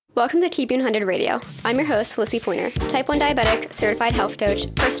Welcome to Keep You 100 Radio. I'm your host, Lissy Pointer, type 1 diabetic, certified health coach,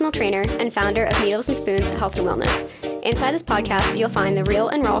 personal trainer, and founder of Needles and Spoons Health and Wellness. Inside this podcast, you'll find the real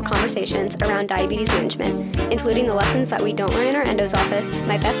and raw conversations around diabetes management, including the lessons that we don't learn in our endo's office,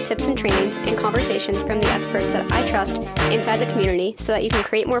 my best tips and trainings, and conversations from the experts that I trust inside the community so that you can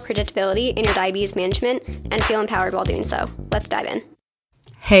create more predictability in your diabetes management and feel empowered while doing so. Let's dive in.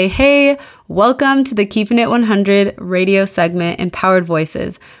 Hey, welcome to the Keeping It 100 radio segment, Empowered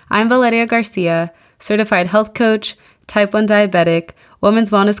Voices. I'm Valeria Garcia, certified health coach, type 1 diabetic, women's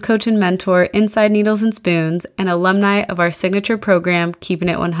wellness coach and mentor inside Needles and Spoons, and alumni of our signature program, Keeping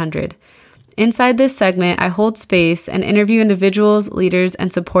It 100. Inside this segment, I hold space and interview individuals, leaders,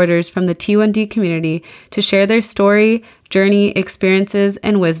 and supporters from the T1D community to share their story, journey, experiences,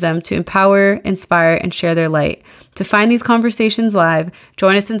 and wisdom to empower, inspire, and share their light. To find these conversations live,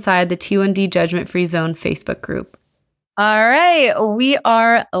 join us inside the T1D Judgment Free Zone Facebook group. All right, we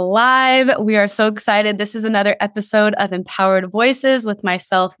are live. We are so excited. This is another episode of Empowered Voices with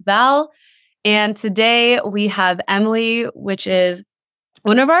myself, Val. And today we have Emily, which is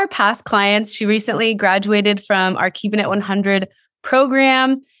one of our past clients. She recently graduated from our Keeping It 100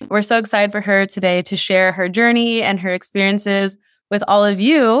 program. We're so excited for her today to share her journey and her experiences with all of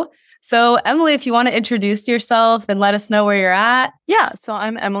you. So Emily, if you want to introduce yourself and let us know where you're at. Yeah, so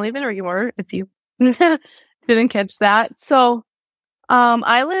I'm Emily Van Riggemore, if you didn't catch that. So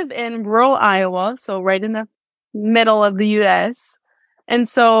I live in rural Iowa, so right in the middle of the U.S. And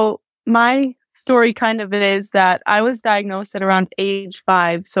so my story kind of is that I was diagnosed at around age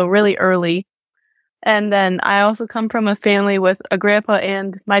 5, so really early. And then I also come from a family with a grandpa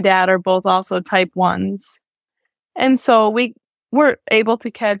and my dad are both also type 1s. And so we were able to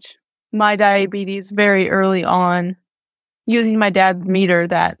catch my diabetes very early on using my dad's meter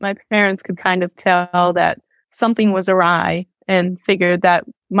that my parents could kind of tell that something was awry and figured that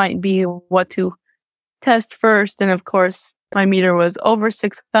might be what to test first. And of course, my meter was over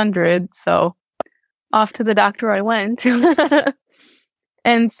 600. So off to the doctor I went.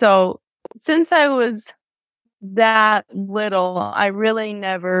 And so since I was that little, I really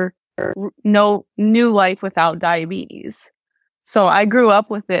never knew life without diabetes. So I grew up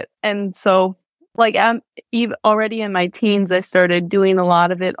with it. And so like I'm already in my teens, I started doing a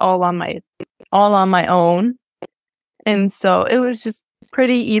lot of it all on my own. And so it was just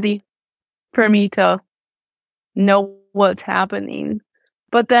pretty easy for me to know what's happening.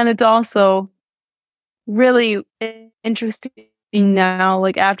 But then it's also really interesting now,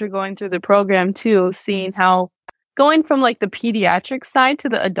 like after going through the program too, seeing how going from like the pediatric side to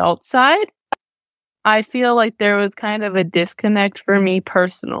the adult side, I feel like there was kind of a disconnect for me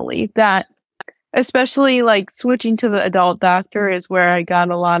personally, that especially like switching to the adult doctor is where I got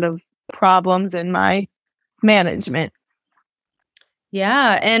a lot of problems in my management.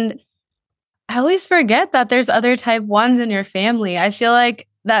 Yeah. And I always forget that there's other type 1s in your family. I feel like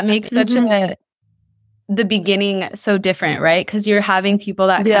that makes such the beginning so different, right? Because you're having people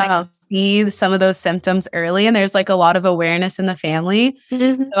that kind of see some of those symptoms early, and there's like a lot of awareness in the family.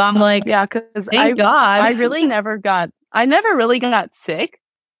 So I'm like, yeah, because thank God. I never really got sick.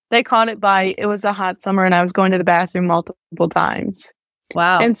 They caught it it was a hot summer and I was going to the bathroom multiple times.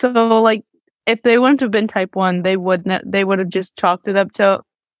 Wow. And so like, if they wouldn't have been type 1, they would have just chalked it up to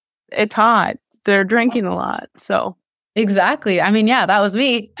it's hot. They're drinking a lot. So exactly. I mean, yeah, that was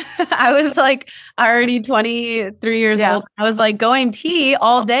me. I was like already 23 years old. I was like going pee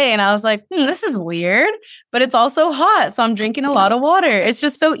all day and I was like, this is weird, but it's also hot. So I'm drinking a lot of water. It's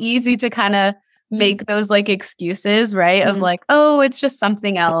just so easy to kind of make those like excuses, right? Of like, oh, it's just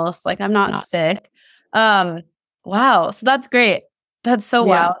something else. Like I'm not sick. Wow. So that's great. That's so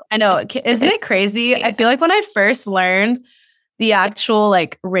wild. I know. Isn't it crazy? I feel like when I first learned the actual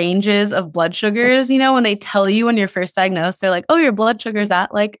like ranges of blood sugars, you know, when they tell you when you're first diagnosed, they're like, oh, your blood sugar's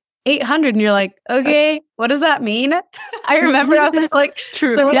at like 800. And you're like, okay, what does that mean? I remember I was like,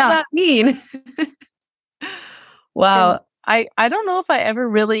 true. So what does that mean? Wow. And I don't know if I ever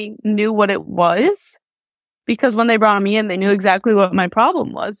really knew what it was, because when they brought me in, they knew exactly what my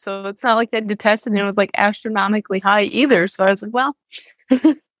problem was. So it's not like they had tested and it was like astronomically high either. So I was like, well,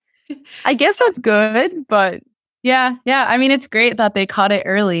 I guess that's good, but yeah. I mean, it's great that they caught it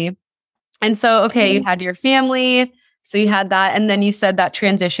early. And so, okay, you had your family, so you had that. And then you said that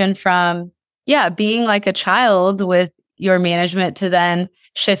transition from, being like a child with your management to then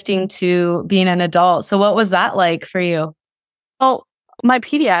shifting to being an adult. So what was that like for you? Well, my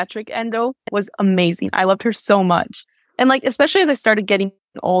pediatric endo was amazing. I loved her so much. And like, especially as I started getting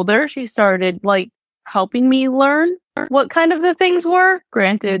older, she started like helping me learn what kind of the things were.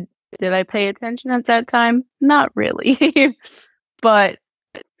 Granted, did I pay attention at that time? Not really. But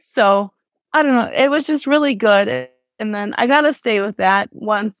So I don't know. It was just really good. And then I got to stay with that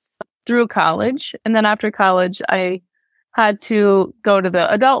once through college. And then after college, I had to go to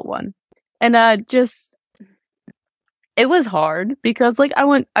the adult one. And it was hard because like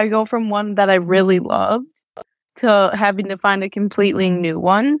I go from one that I really loved to having to find a completely new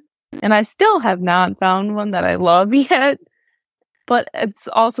one. And I still have not found one that I love yet. But it's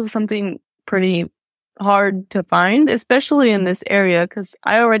also something pretty hard to find, especially in this area, because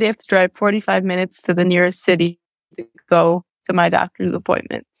I already have to drive 45 minutes to the nearest city to go to my doctor's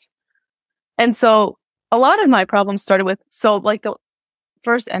appointments. And so a lot of my problems started with, so like the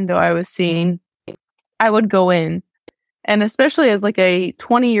first endo I was seeing, I would go in, and especially as like a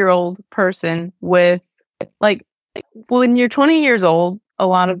 20-year-old person with like, when you're 20 years old, a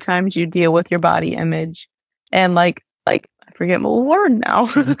lot of times you deal with your body image and like I forget my word now,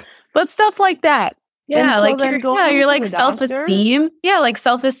 but stuff like that. Yeah, so like you're like the doctor- self-esteem. Yeah, like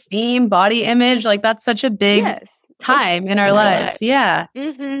self-esteem, body image. Like that's such a big time in our lives. Yeah.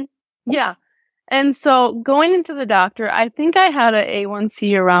 Mm-hmm. Yeah. And so going into the doctor, I think I had an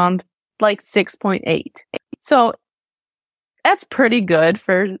A1C around like 6.8. So that's pretty good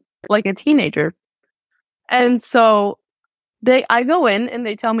for like a teenager. And so I go in and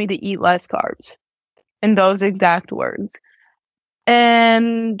they tell me to eat less carbs in those exact words.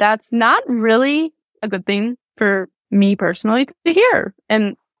 And that's not really a good thing for me personally to hear.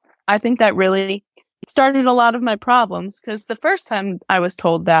 And I think that really started a lot of my problems, because the first time I was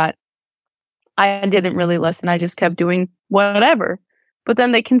told that, I didn't really listen. I just kept doing whatever. But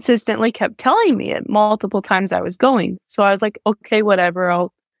then they consistently kept telling me it multiple times I was going. So I was like, okay, whatever.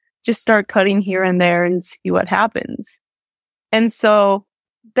 I'll just start cutting here and there and see what happens. And so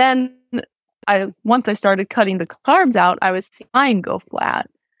then once I started cutting the carbs out, I was seeing mine go flat.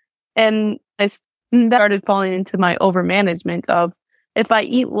 And I started falling into my overmanagement of, if I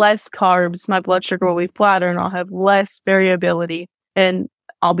eat less carbs, my blood sugar will be flatter and I'll have less variability and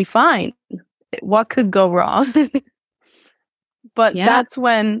I'll be fine. What could go wrong? But that's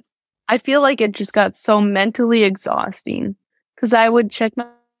when I feel like it just got so mentally exhausting, because I would check my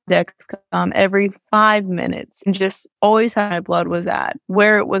Dexcom every 5 minutes and just always how my blood was at,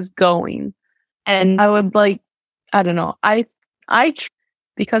 where it was going. And I would like, I don't know,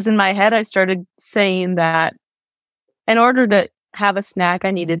 because in my head, I started saying that in order to have a snack,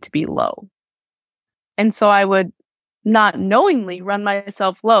 I needed to be low. And so I would not knowingly run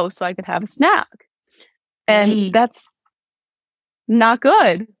myself low so I could have a snack. And that's not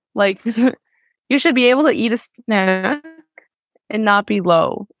good. Like, you should be able to eat a snack and not be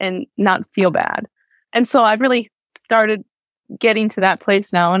low and not feel bad. And so I've really started getting to that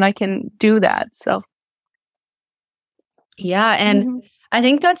place now, and I can do that. So, yeah. And I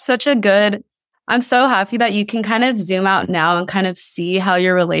think that's such a good, I'm so happy that you can kind of zoom out now and kind of see how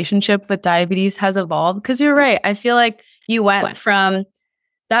your relationship with diabetes has evolved. Because you're right. I feel like you went from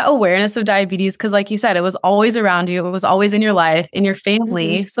that awareness of diabetes, because like you said, it was always around you. It was always in your life, in your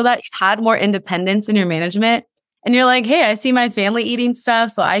family, so that you had more independence in your management. And you're like, hey, I see my family eating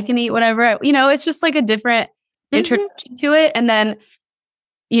stuff, so I can eat whatever. It's just like a different introduction to it. And then,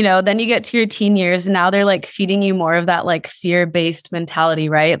 then you get to your teen years, and now they're like feeding you more of that like fear-based mentality,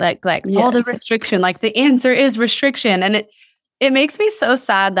 right? Like all the restriction, like the answer is restriction. And it makes me so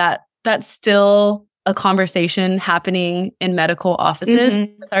sad that that's still a conversation happening in medical offices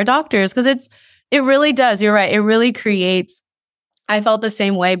with our doctors, because it really does. You're right. It really creates, I felt the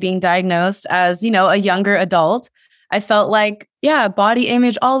same way being diagnosed as, a younger adult. I felt like, body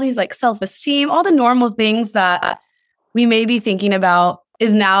image, all these like self-esteem, all the normal things that we may be thinking about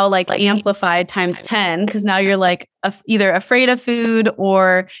is now like amplified times 10, because now you're like either afraid of food,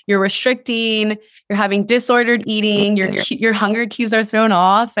 or you're restricting, you're having disordered eating, your hunger cues are thrown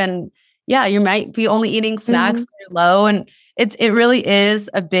off, and you might be only eating snacks when you're low. And it really is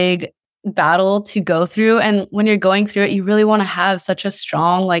a big battle to go through. And when you're going through it, you really want to have such a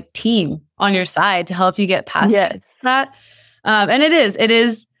strong like team on your side to help you get past that. And it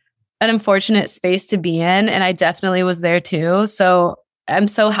is an unfortunate space to be in. And I definitely was there too. So I'm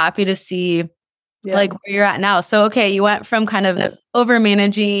so happy to see like where you're at now. So, okay, you went from kind of over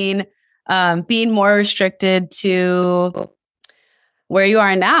managing, being more restricted, to where you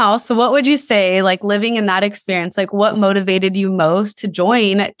are now. So what would you say, like living in that experience, like what motivated you most to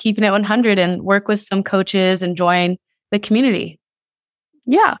join Keeping It 100 and work with some coaches and join the community?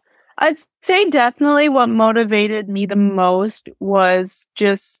 Yeah, I'd say definitely what motivated me the most was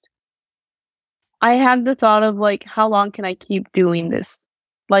just, I had the thought of like, how long can I keep doing this?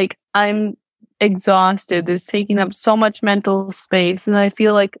 Like, I'm exhausted. It's taking up so much mental space. And I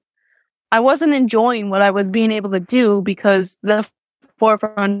feel like I wasn't enjoying what I was being able to do, because the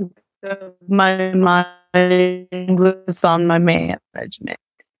forefront of my mind was on my management.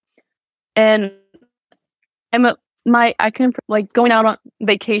 And I can like going out on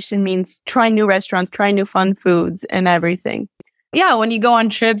vacation means trying new restaurants, trying new fun foods and everything. Yeah, when you go on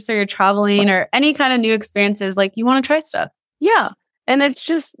trips or you're traveling or any kind of new experiences, like you want to try stuff. Yeah. And it's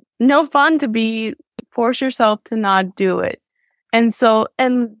just no fun to force yourself to not do it. And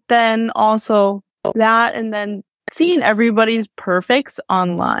then also that, and then seeing everybody's perfects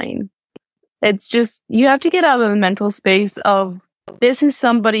online. It's just, you have to get out of the mental space of this is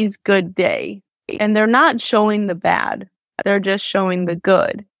somebody's good day. And they're not showing the bad. They're just showing the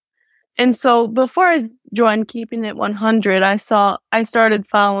good. And so before I joined Keeping It 100, I started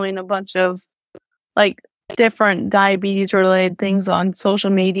following a bunch of like different diabetes related things on social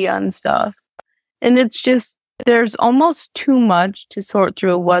media and stuff. And it's just, there's almost too much to sort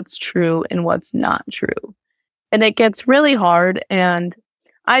through what's true and what's not true. And it gets really hard. And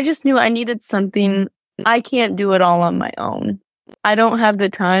I just knew I needed something. I can't do it all on my own. I don't have the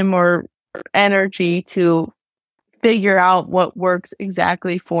time or energy to figure out what works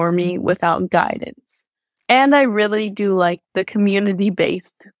exactly for me without guidance. And I really do like the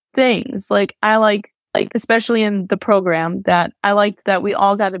community-based things. Like I like especially in the program, that I liked that we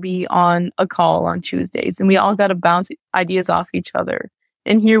all got to be on a call on Tuesdays and we all got to bounce ideas off each other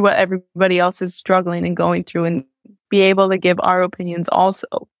and hear what everybody else is struggling and going through and be able to give our opinions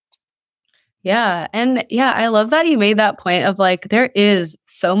also. Yeah. And yeah, I love that you made that point of like, there is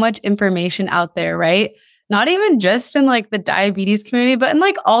so much information out there, right? Not even just in like the diabetes community, but in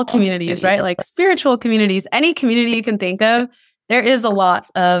like all communities, right? Like spiritual communities, any community you can think of, there is a lot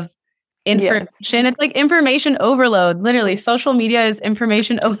of information. Yes. It's like information overload. Literally, social media is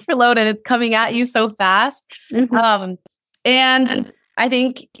information overload and it's coming at you so fast. Mm-hmm. And I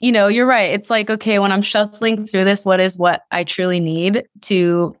think, you're right. It's like, okay, when I'm shuffling through this, what is what I truly need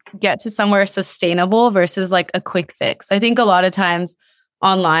to get to somewhere sustainable versus like a quick fix? I think a lot of times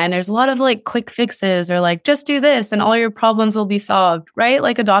online, there's a lot of like quick fixes or like, just do this and all your problems will be solved, right?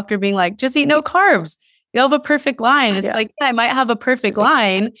 Like a doctor being like, just eat no carbs. You'll have a perfect line. It's like, yeah, I might have a perfect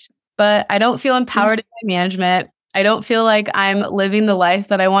line, but I don't feel empowered in my management. I don't feel like I'm living the life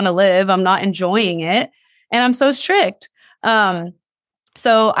that I want to live. I'm not enjoying it. And I'm so strict.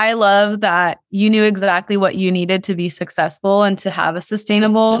 So I love that you knew exactly what you needed to be successful and to have a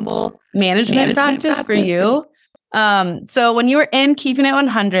sustainable management practice for you. So when you were in Keeping It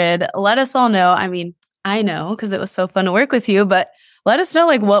 100, let us all know. I mean, I know because it was so fun to work with you, but let us know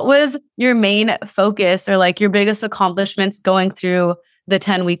like what was your main focus or like your biggest accomplishments going through the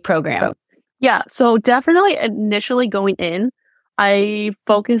 10-week program? Yeah. So definitely initially going in, I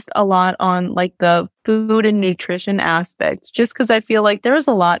focused a lot on like the food and nutrition aspects, just because I feel like there was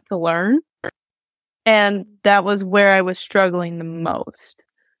a lot to learn. And that was where I was struggling the most.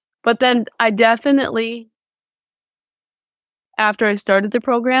 But then I definitely, after I started the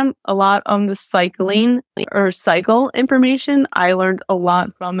program, a lot on the cycle information I learned a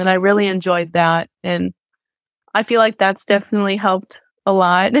lot from, and I really enjoyed that. And I feel like that's definitely helped a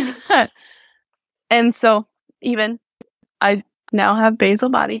lot. And so even I now have basal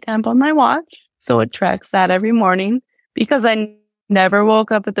body temp on my watch, so it tracks that every morning because I never woke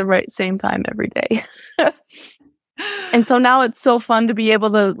up at the same time every day. And so now it's so fun to be able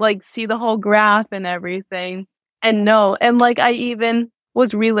to like see the whole graph and everything and know. And like I even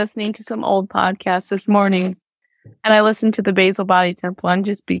was re-listening to some old podcasts this morning, and I listened to the basal body temp one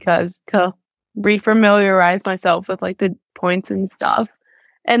just because to refamiliarize myself with like the points and stuff.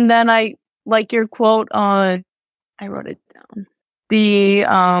 And then I like your quote on, I wrote it down.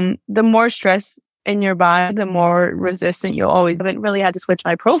 The more stress in your body, the more resistant you'll always. I haven't really had to switch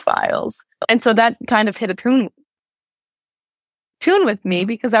my profiles. And so that kind of hit a tune with me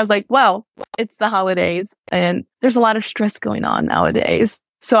because I was like, well, it's the holidays and there's a lot of stress going on nowadays.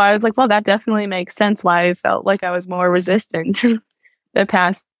 So I was like, well, that definitely makes sense why I felt like I was more resistant the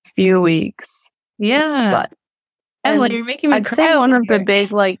past few weeks. Yeah. But Emily, you're making me I'd cry. say one of the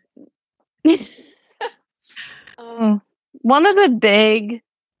big, like, one of the big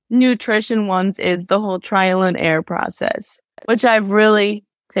nutrition ones is the whole trial and error process, which I've really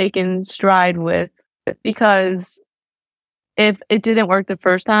taken stride with because if it didn't work the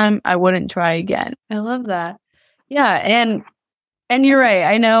first time, I wouldn't try again. I love that. Yeah. And you're right.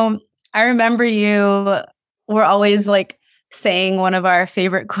 I remember you were always like saying one of our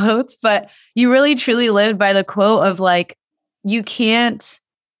favorite quotes, but you really truly lived by the quote of like, you can't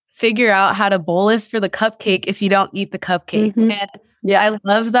figure out how to bolus for the cupcake if you don't eat the cupcake. Mm-hmm. And yeah, I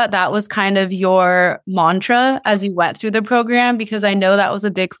love that was kind of your mantra as you went through the program, because I know that was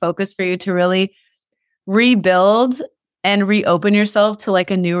a big focus for you to really rebuild and reopen yourself to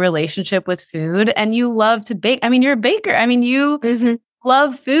like a new relationship with food. And you love to bake. I mean, you're a baker. I mean, you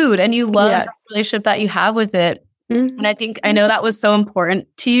love food and you love the relationship that you have with it. And I know that was so important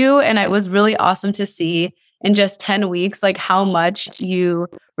to you. And it was really awesome to see in just 10 weeks, like how much you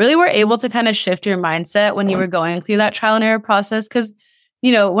really were able to kind of shift your mindset when you were going through that trial and error process. Because,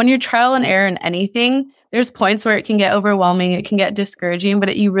 you know, when you're trial and error in anything, there's points where it can get overwhelming, it can get discouraging,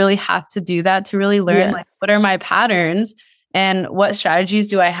 but you really have to do that to really learn like, what are my patterns and what strategies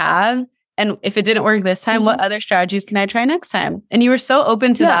do I have? And if it didn't work this time, what other strategies can I try next time? And you were so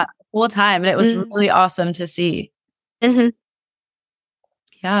open to that the whole time. And it was really awesome to see.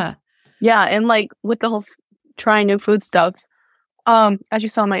 Yeah. Yeah. And like with the whole trying new food stuffs, as you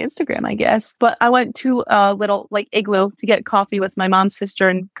saw on my Instagram, I guess, but I went to a little like igloo to get coffee with my mom's sister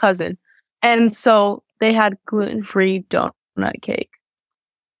and cousin. And so they had gluten-free donut cake.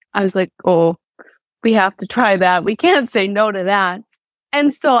 I was like, oh, we have to try that. We can't say no to that.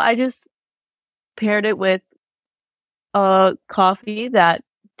 And so I just paired it with a coffee that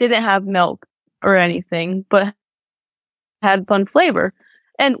didn't have milk or anything, but had fun flavor,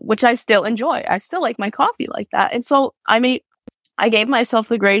 and which I still enjoy. I still like my coffee like that. And so I gave myself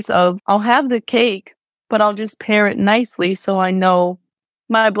the grace of, I'll have the cake, but I'll just pair it nicely so I know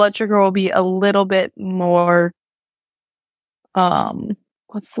my blood sugar will be a little bit more,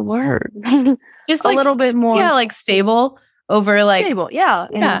 what's the word? Just like, a little bit more. Yeah, like stable over like. Stable, yeah.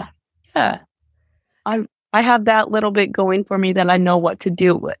 Yeah. I have that little bit going for me that I know what to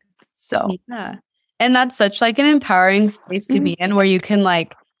do with. So. Yeah. And that's such like an empowering space to be in where you can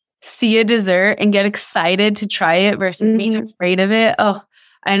like see a dessert and get excited to try it versus being afraid of it. Oh,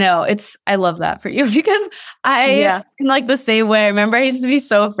 I know. I love that for you because in like the same way. I remember I used to be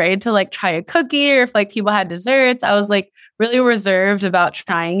so afraid to like try a cookie or if like people had desserts, I was like really reserved about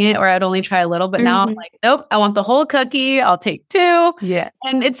trying it or I'd only try a little, but now I'm like, nope, I want the whole cookie. I'll take 2. Yeah.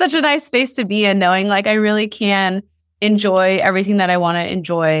 And it's such a nice space to be in knowing like I really can enjoy everything that I want to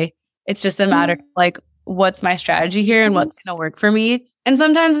enjoy. It's just a matter of like, what's my strategy here and what's going to work for me. And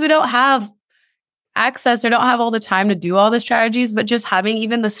sometimes we don't have access or don't have all the time to do all the strategies, but just having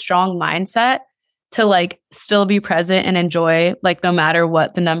even the strong mindset to like still be present and enjoy, like no matter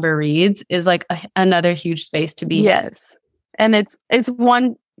what the number reads is like another huge space to be. Yes. And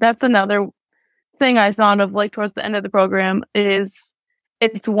that's another thing I thought of like towards the end of the program is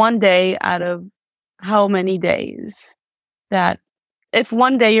it's one day out of how many days that if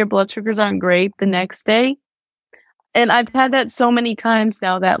one day your blood sugars aren't great, the next day. And I've had that so many times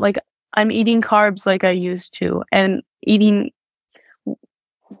now that like I'm eating carbs like I used to and I'm eating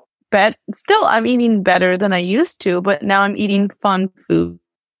better than I used to, but now I'm eating fun food.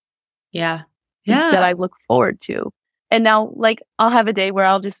 Yeah. That I look forward to. And now like I'll have a day where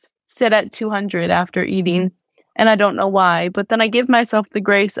I'll just sit at 200 after eating and I don't know why, but then I give myself the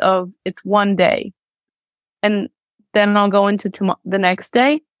grace of it's one day. And then I'll go into the next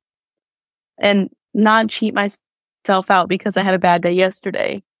day and not cheat myself out because I had a bad day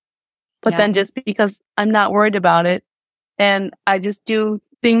yesterday. But then just because I'm not worried about it and I just do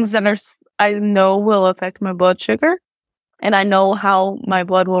things that I know will affect my blood sugar and I know how my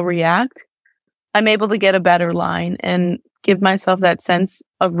blood will react, I'm able to get a better line and give myself that sense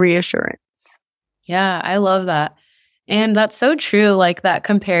of reassurance. Yeah, I love that. And that's so true. Like that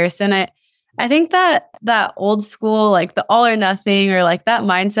comparison, I think that old school, like the all or nothing or like that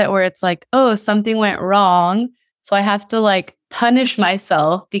mindset where it's like, oh, something went wrong. So I have to like punish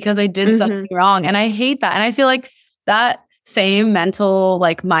myself because I did something wrong. And I hate that. And I feel like that same mental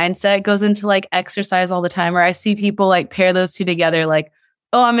like mindset goes into like exercise all the time where I see people like pair those two together. Like,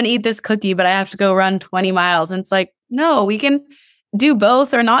 oh, I'm going to eat this cookie, but I have to go run 20 miles. And it's like, no, we can do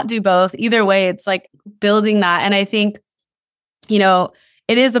both or not do both. Either way, it's like building that. And I think, you know,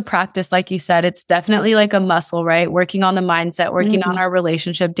 it is a practice, like you said. It's definitely like a muscle, right? Working on the mindset, working on our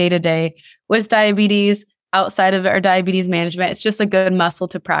relationship day to day with diabetes, outside of our diabetes management. It's just a good muscle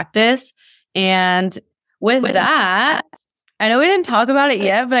to practice. And with that, I know we didn't talk about it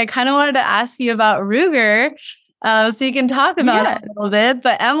yet, but I kind of wanted to ask you about Ruger so you can talk about it a little bit.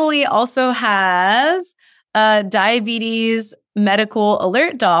 But Emily also has a diabetes medical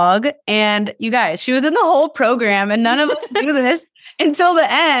alert dog. And you guys, she was in the whole program and none of us knew this until the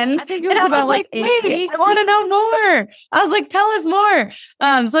end. I think I was like, wait, I want to know more. I was like, tell us more.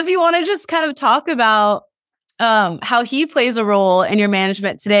 So if you want to just kind of talk about how he plays a role in your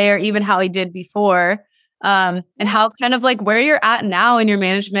management today, or even how he did before, and how kind of like where you're at now in your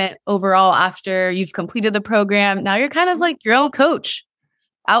management overall after you've completed the program. Now you're kind of like your own coach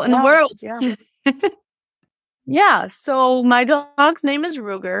out in the world. Yeah. Yeah. So my dog's name is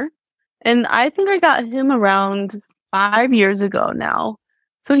Ruger. And I think I got him around 5 years ago now.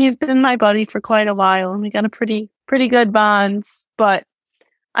 So he's been my buddy for quite a while, and we got a pretty good bond. But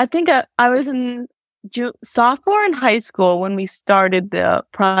I think I was in sophomore in high school when we started the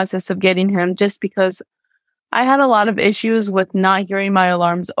process of getting him, just because I had a lot of issues with not hearing my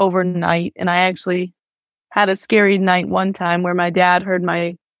alarms overnight. And I actually had a scary night one time where my dad heard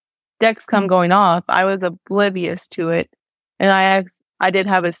my Dexcom going off. I was oblivious to it. And I did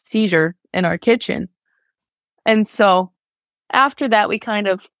have a seizure in our kitchen. And so after that, we kind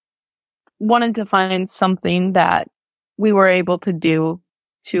of wanted to find something that we were able to do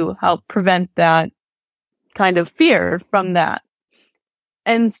to help prevent that kind of fear from that.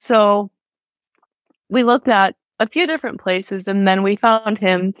 And so we looked at a few different places, and then we found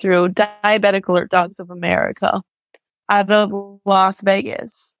him through Diabetic Alert Dogs of America out of Las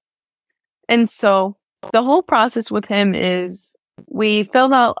Vegas. And so the whole process with him is we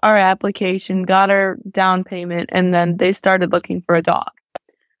filled out our application, got our down payment, and then they started looking for a dog.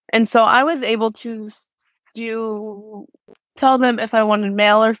 And so I was able to tell them if I wanted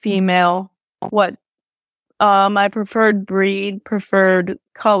male or female, what my preferred breed, preferred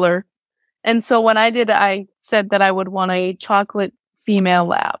color. And so when I did, I said that I would want a chocolate female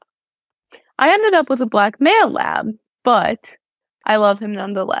lab. I ended up with a black male lab, but I love him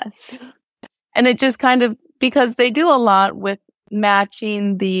nonetheless. And it just kind of, because they do a lot with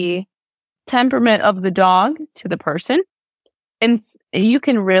matching the temperament of the dog to the person. And you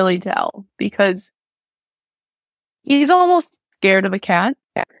can really tell because he's almost scared of a cat.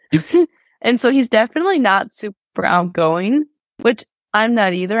 And so he's definitely not super outgoing, which I'm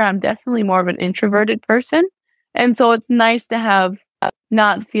not either. I'm definitely more of an introverted person. And so it's nice to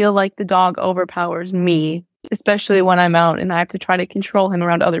not feel like the dog overpowers me, especially when I'm out and I have to try to control him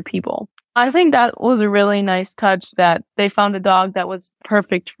around other people. I think that was a really nice touch that they found a dog that was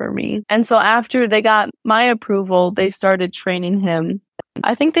perfect for me. And so after they got my approval, they started training him.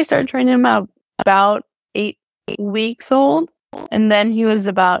 I think they started training him about 8 weeks old. And then he was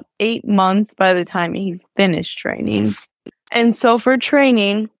about 8 months by the time he finished training. And so for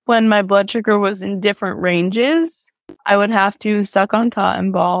training, when my blood sugar was in different ranges, I would have to suck on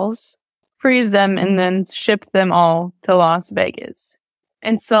cotton balls, freeze them, and then ship them all to Las Vegas.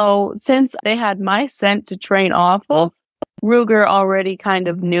 And so since they had my scent to train off of, Ruger already kind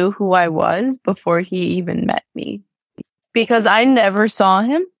of knew who I was before he even met me. Because I never saw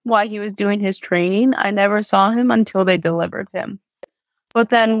him while he was doing his training. I never saw him until they delivered him. But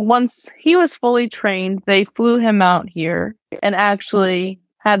then once he was fully trained, they flew him out here and actually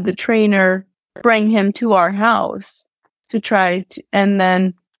had the trainer bring him to our house to try to, and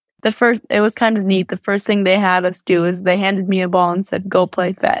then it was kind of neat. The first thing they had us do is they handed me a ball and said, go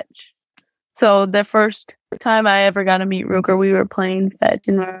play fetch. So the first time I ever got to meet Ruger, we were playing fetch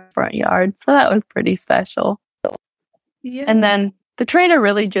in our front yard. So that was pretty special. Yeah. And then the trainer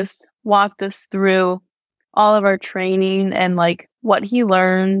really just walked us through all of our training and like what he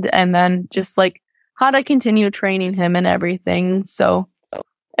learned and then just like how to continue training him and everything. So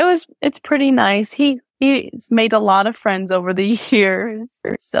it's pretty nice. He's made a lot of friends over the years.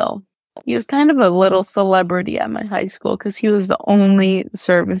 So he was kind of a little celebrity at my high school because he was the only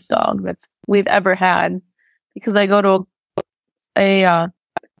service dog that we've ever had. Because I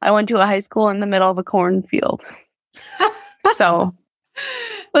went to a high school in the middle of a cornfield. So,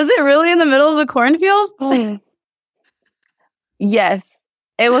 was it really in the middle of the cornfield? Yes,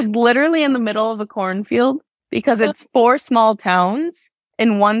 it was literally in the middle of a cornfield because it's 4 small towns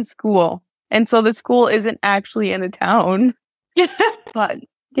in one school. And so the school isn't actually in a town. But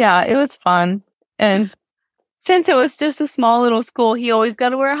yeah, it was fun. And since it was just a small little school, he always got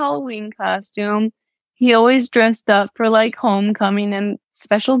to wear a Halloween costume. He always dressed up for like homecoming and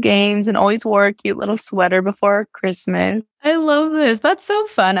special games and always wore a cute little sweater before Christmas. I love this. That's so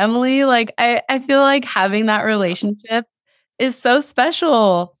fun, Emily. Like, I feel like having that relationship is so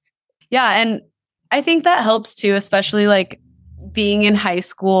special. Yeah. And I think that helps too, especially like being in high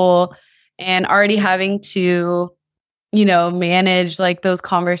school and already having to, manage like those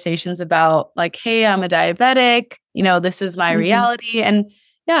conversations about like, hey, I'm a diabetic, this is my reality. And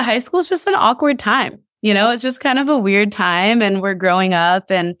yeah, high school is just an awkward time. It's just kind of a weird time and we're growing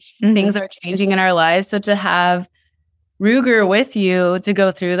up and things are changing in our lives. So to have Ruger with you to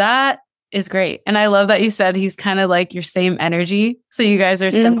go through that is great. And I love that you said he's kind of like your same energy. So you guys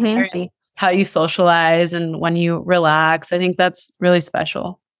are similar in how you socialize and when you relax. I think that's really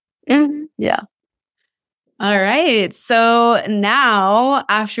special. Yeah. All right. So now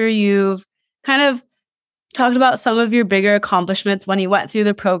after you've kind of talked about some of your bigger accomplishments when you went through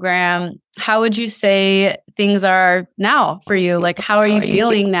the program, how would you say things are now for you? Like, how are you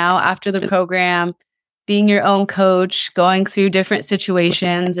feeling now after the program, being your own coach, going through different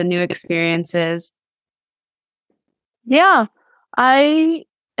situations and new experiences? Yeah, I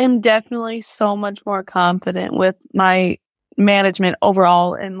am definitely so much more confident with my management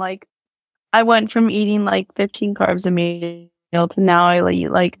overall. And like, I went from eating like 15 carbs a meal to now I eat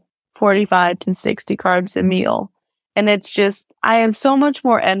like 45 to 60 carbs a meal. And it's just, I have so much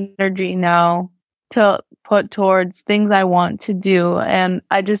more energy now to put towards things I want to do. And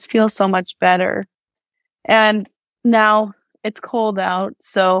I just feel so much better. And now it's cold out.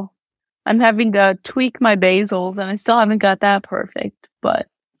 So I'm having to tweak my basals and I still haven't got that perfect, but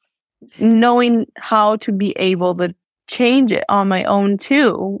knowing how to be able to change it on my own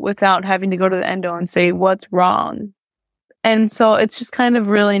too, without having to go to the endo and say what's wrong. And so it's just kind of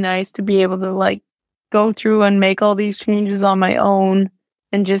really nice to be able to like go through and make all these changes on my own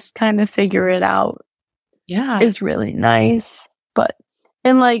and just kind of figure it out. Yeah. It's really nice. But,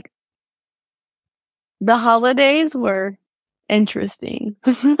 and like, the holidays were interesting.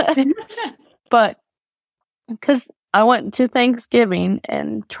 But, because I went to Thanksgiving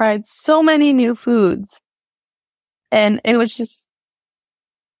and tried so many new foods. And it was just,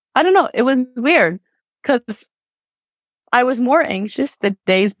 I don't know, it was weird. Because I was more anxious the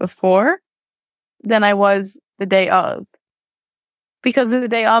days before than I was the day of. Because of the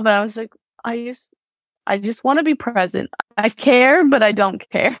day of, I was like, I just want to be present. I care, but I don't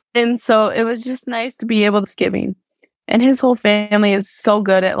care. And so it was just nice to be able to Thanksgiving. And his whole family is so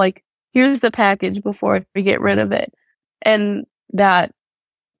good at like, here's the package before we get rid of it. And that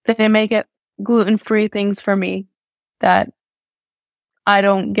they make it gluten-free things for me that I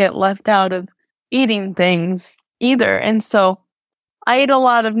don't get left out of eating things either. And so I ate a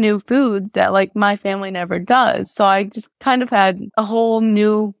lot of new foods that like my family never does. So I just kind of had a whole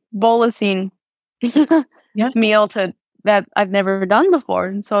new bolusing meal that I've never done before.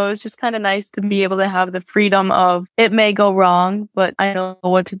 And so it was just kind of nice to be able to have the freedom of it may go wrong, but I know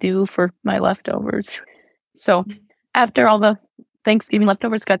what to do for my leftovers. So after all the Thanksgiving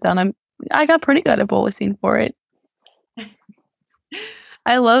leftovers got done, I got pretty good at bolusing for it.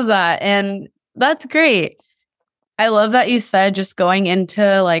 I love that. And that's great. I love that you said just going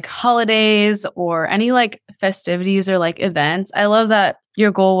into like holidays or any like festivities or like events. I love that your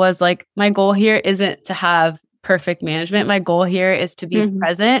goal was like, my goal here isn't to have perfect management. My goal here is to be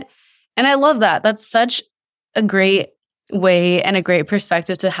present. And I love that. That's such a great way and a great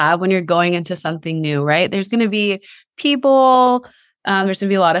perspective to have when you're going into something new, right? There's going to be people, there's going to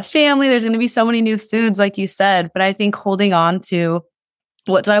be a lot of family, there's going to be so many new foods, like you said. But I think holding on to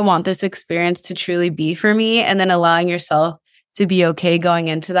what do I want this experience to truly be for me? And then allowing yourself to be okay going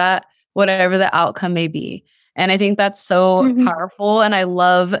into that, whatever the outcome may be. And I think that's so powerful. And I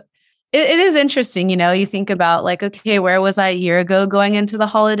love it. It is interesting, you know, you think about like, okay, where was I a year ago going into the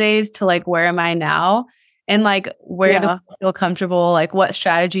holidays to like, where am I now? And like, where do I feel comfortable? Like, what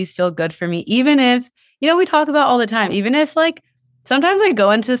strategies feel good for me? Even if, you know, we talk about all the time, even if like, sometimes I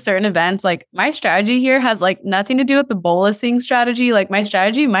go into certain events, like my strategy here has like nothing to do with the bolusing strategy. Like my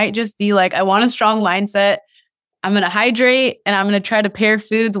strategy might just be like, I want a strong mindset. I'm going to hydrate and I'm going to try to pair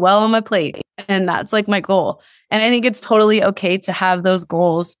foods well on my plate. And that's like my goal. And I think it's totally okay to have those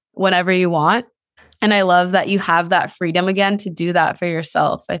goals whenever you want. And I love that you have that freedom again to do that for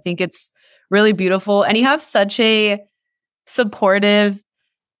yourself. I think it's really beautiful. And you have such a supportive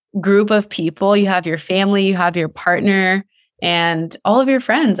group of people. You have your family, you have your partner, and all of your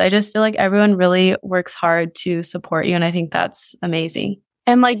friends. I just feel like everyone really works hard to support you. And I think that's amazing.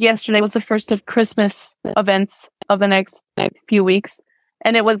 And like yesterday was the first of Christmas events of the next few weeks.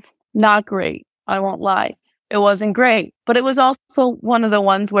 And it was not great. I won't lie. It wasn't great. But it was also one of the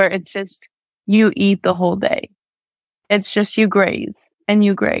ones where it's just you eat the whole day. It's just you graze and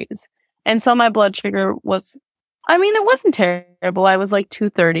you graze. And so my blood sugar was, I mean, it wasn't terrible. I was like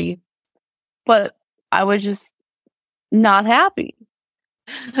 230. But I was just not happy.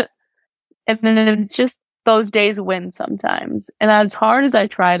 And then it's just those days win sometimes. And as hard as I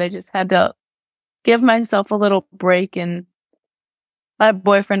tried, I just had to give myself a little break. And my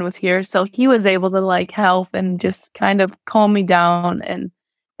boyfriend was here, so he was able to like help and just kind of calm me down. And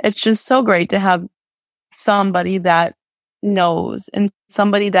it's just so great to have somebody that knows and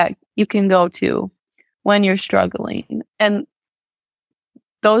somebody that you can go to when you're struggling. And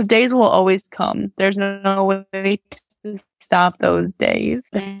those days will always come. There's no way to stop those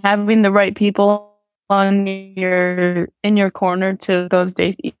days. Having the right people in your corner to those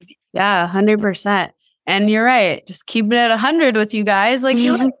days. Yeah, 100%. And you're right. Just keeping it at 100 with you guys. Like,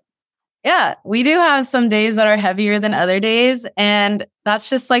 yeah, we do have some days that are heavier than other days. And that's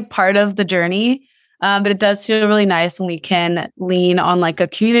just like part of the journey. But it does feel really nice when we can lean on like a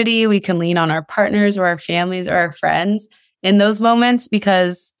community. We can lean on our partners or our families or our friends in those moments,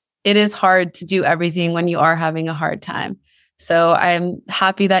 because it is hard to do everything when you are having a hard time. So I'm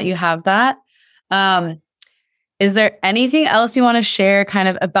happy that you have that. Is there anything else you want to share kind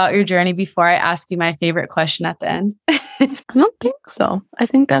of about your journey before I ask you my favorite question at the end? I don't think so. I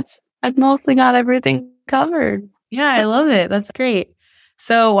think I've mostly got everything covered. Yeah, I love it. That's great.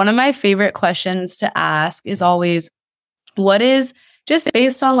 So one of my favorite questions to ask is always, what is, just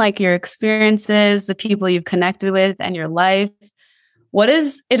based on like your experiences, the people you've connected with and your life, what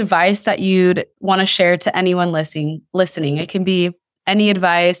is advice that you'd want to share to anyone listening? It can be any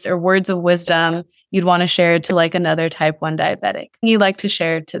advice or words of wisdom you'd want to share to like another type 1 diabetic you'd like to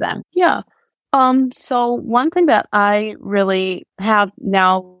share to them. Yeah. So one thing that I really have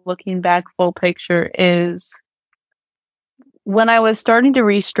now looking back full picture is when I was starting to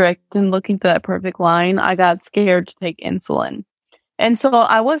restrict and looking for that perfect line, I got scared to take insulin. And so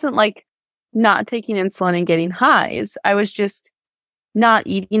I wasn't like not taking insulin and getting highs. I was just not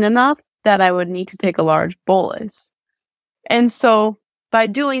eating enough that I would need to take a large bolus. And so by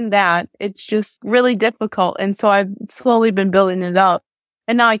doing that, it's just really difficult. And so I've slowly been building it up.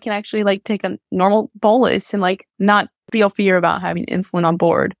 And now I can actually like take a normal bolus and like not feel fear about having insulin on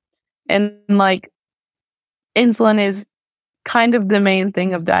board. And like insulin is kind of the main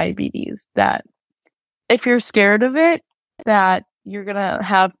thing of diabetes, that if you're scared of it, that you're going to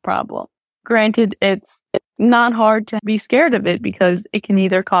have problems. Granted, it's not hard to be scared of it because it can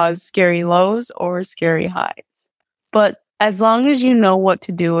either cause scary lows or scary highs. But as long as you know what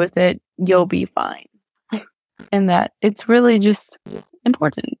to do with it, you'll be fine. And that it's really just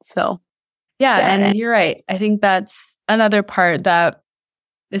important. So, yeah, and you're right. I think that's another part that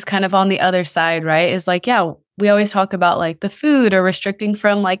is kind of on the other side, right? Is like, yeah, we always talk about like the food or restricting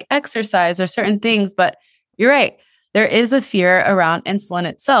from like exercise or certain things, but you're right. There is a fear around insulin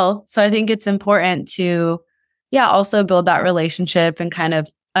itself. So I think it's important to, also build that relationship and kind of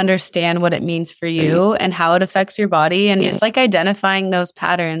understand what it means for you and how it affects your body, and just like identifying those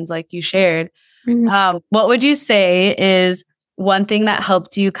patterns like you shared. What would you say is one thing that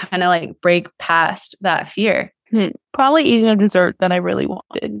helped you kind of like break past that fear? Probably eating a dessert that I really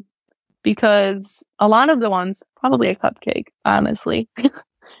wanted, because a lot of the ones, probably a cupcake, honestly,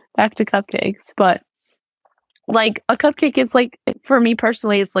 back to cupcakes, but like a cupcake, it's like, for me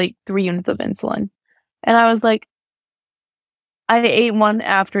personally, it's like 3 units of insulin. And I was like, I ate one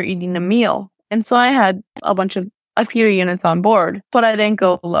after eating a meal. And so I had a few units on board, but I didn't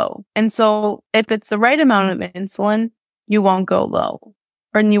go low. And so if it's the right amount of insulin, you won't go low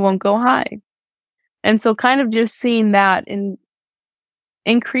or you won't go high. And so kind of just seeing that and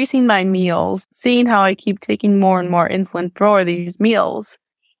increasing my meals, seeing how I keep taking more and more insulin for these meals,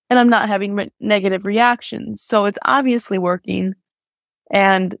 and I'm not having negative reactions. So it's obviously working.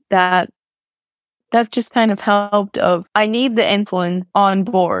 And that just kind of helped of, I need the insulin on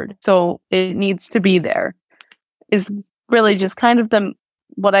board. So it needs to be there, is really just kind of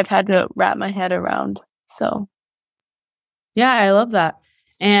what I've had to wrap my head around. So. Yeah, I love that.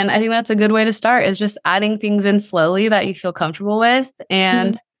 And I think that's a good way to start, is just adding things in slowly that you feel comfortable with.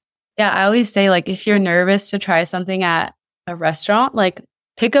 And I always say, like, if you're nervous to try something at a restaurant, like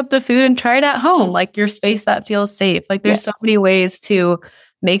pick up the food and try it at home, like your space that feels safe. Like there's so many ways to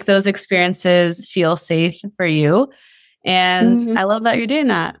make those experiences feel safe for you. And I love that you're doing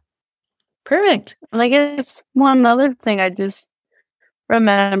that. Perfect. And I guess one other thing I just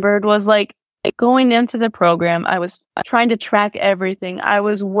remembered was like going into the program, I was trying to track everything. I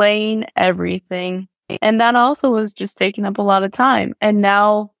was weighing everything. And that also was just taking up a lot of time. And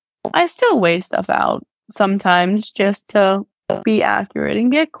now I still weigh stuff out sometimes just to be accurate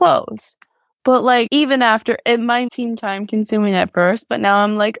and get close. But like, even after, it might seem time consuming at first, but now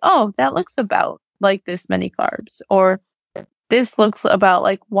I'm like, oh, that looks about like this many carbs, or this looks about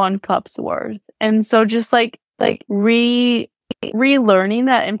like 1 cup's worth. And so just like relearning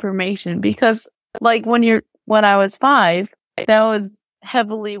that information, because like when I was 5, that was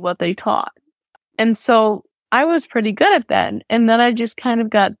heavily what they taught. And so I was pretty good at that. And then I just kind of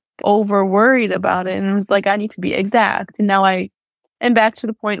got over worried about it, and it was like, I need to be exact. And now I am back to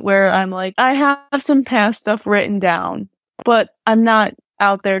the point where I'm like, I have some past stuff written down, but I'm not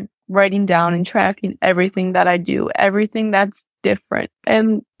out there writing down and tracking everything that I do, everything that's different,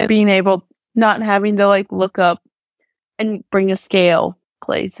 and being able, not having to like look up and bring a scale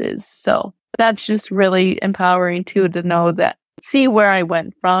places. So that's just really empowering too, to know that, see where I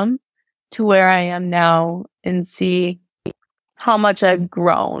went from to where I am now and see how much I've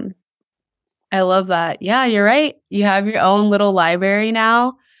grown. I love that. Yeah, you're right. You have your own little library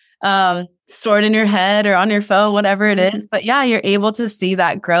now. stored in your head or on your phone, whatever it is. But yeah, you're able to see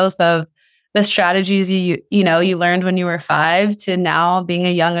that growth of the strategies you learned when you were 5 to now being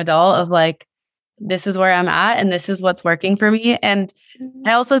a young adult of like, this is where I'm at and this is what's working for me. And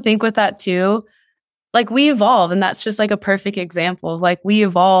I also think with that too, like we evolve, and that's just like a perfect example. Like we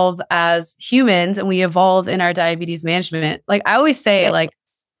evolve as humans and we evolve in our diabetes management. Like I always say, like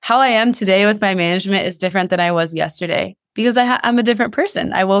how I am today with my management is different than I was yesterday because I'm a different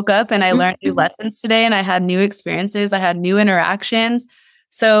person. I woke up and I learned new lessons today and I had new experiences. I had new interactions.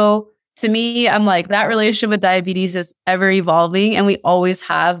 So to me, I'm like that relationship with diabetes is ever evolving and we always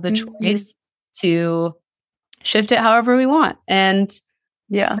have the choice to shift it however we want. And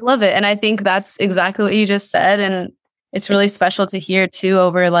yeah, I love it. And I think that's exactly what you just said. And it's really special to hear too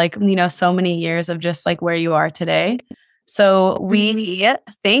over like, so many years of just like where you are today. So we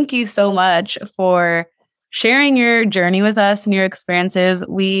thank you so much for sharing your journey with us and your experiences.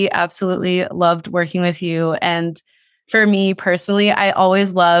 We absolutely loved working with you. And for me personally,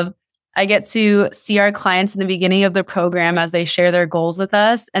 I get to see our clients in the beginning of the program as they share their goals with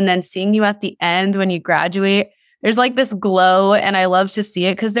us. And then seeing you at the end when you graduate, there's like this glow. And I love to see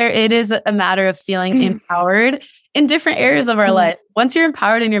it because it is a matter of feeling empowered in different areas of our life. Once you're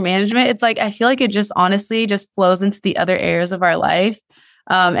empowered in your management, it's like, I feel like it just honestly just flows into the other areas of our life.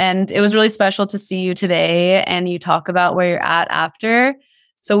 And it was really special to see you today and you talk about where you're at after.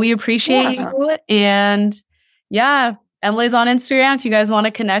 So we appreciate you. And yeah, Emily's on Instagram. If you guys want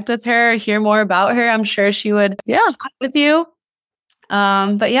to connect with her, hear more about her, I'm sure she would talk with you.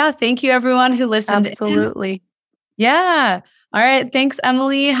 But yeah, thank you everyone who listened. Absolutely. Yeah. All right. Thanks,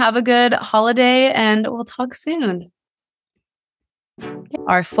 Emily. Have a good holiday and we'll talk soon.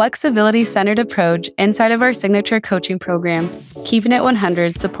 Our flexibility-centered approach inside of our signature coaching program, Keeping It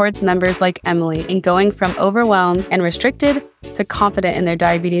 100, supports members like Emily in going from overwhelmed and restricted to confident in their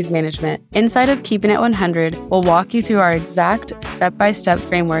diabetes management. Inside of Keeping It 100, we'll walk you through our exact step-by-step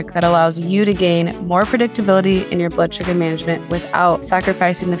framework that allows you to gain more predictability in your blood sugar management without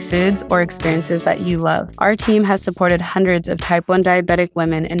sacrificing the foods or experiences that you love. Our team has supported hundreds of type 1 diabetic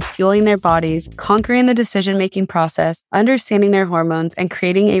women in fueling their bodies, conquering the decision-making process, understanding their hormones, and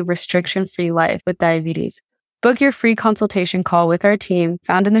creating a restriction-free life with diabetes. Book your free consultation call with our team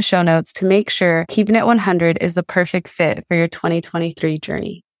found in the show notes to make sure Keeping It 100 is the perfect fit for your 2023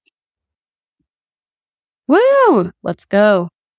 journey. Woo! Let's go.